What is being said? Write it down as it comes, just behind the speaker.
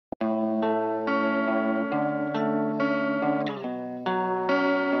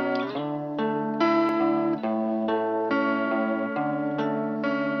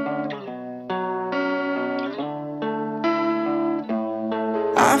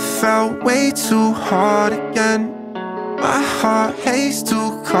felt way too hard again. My heart hates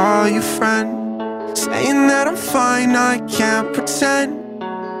to call you friend, saying that I'm fine, I can't pretend.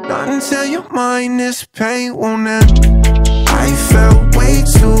 Not until your mind, this pain won't end. I felt way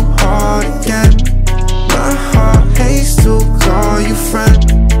too hard again. My heart hates to call you friend,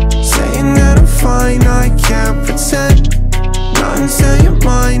 saying that I'm fine, I can't pretend. Not until your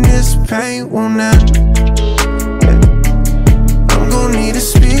mind, this pain won't end. I'm gon' need a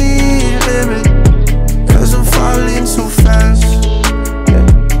speed limit, cause I'm falling too fast.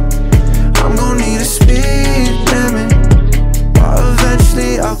 I'm gon' need a speed limit, or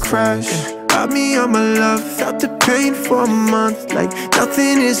eventually I'll crash. Got me on my love, felt the pain for a month, like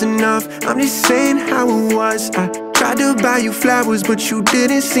nothing is enough. I'm just saying how it was. I tried to buy you flowers, but you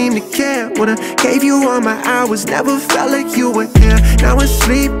didn't seem to care. When I gave you all my hours, never felt like you were here. Now I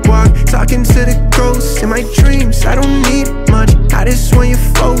sleepwalk, talking to the ghosts in my dreams. I don't need much, I just want you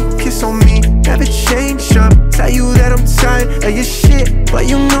focus on me. Never change up, tell you that I'm tired of your shit, but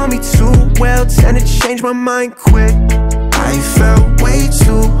you know me too well, tend to change my mind quick. I felt way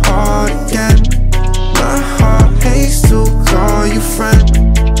too hard again. My heart hates to call you friend,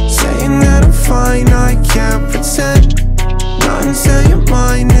 saying that I'm fine, I can't pretend. Not until your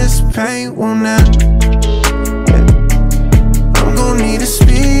mind, this pain won't end. I'm gon' need a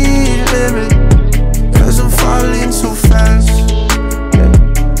speed limit, cause I'm falling too fast.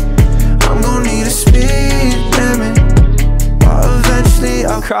 I'm gon' need a speed limit, or eventually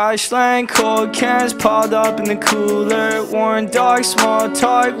I'll crash land, cold cans piled up in the cooler. Worn dark, small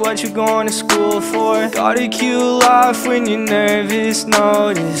talk, what you going to school for? Got a cute laugh when you're nervous,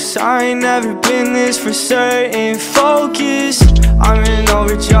 notice I ain't never been this for certain. Focus, I'm in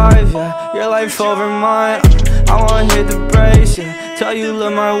overdrive, yeah. Your life over mine, I wanna hit the brakes, yeah. Tell you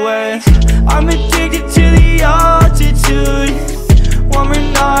look my way, I'm addicted to the altitude. One more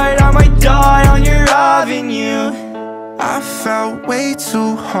night, I might die on your avenue. I felt way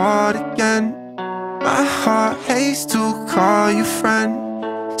too hard again. My heart hates to call you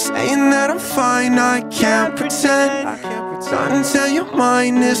friend, saying that I'm fine, I can't pretend. Not until your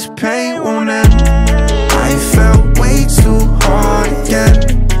mind, this pain won't end. I felt way too hard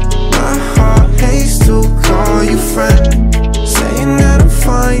again. My heart hates to call you friend, saying that I'm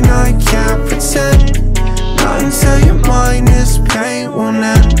fine, I can't pretend. Not until your mind, this pain won't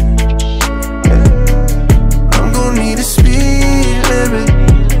end.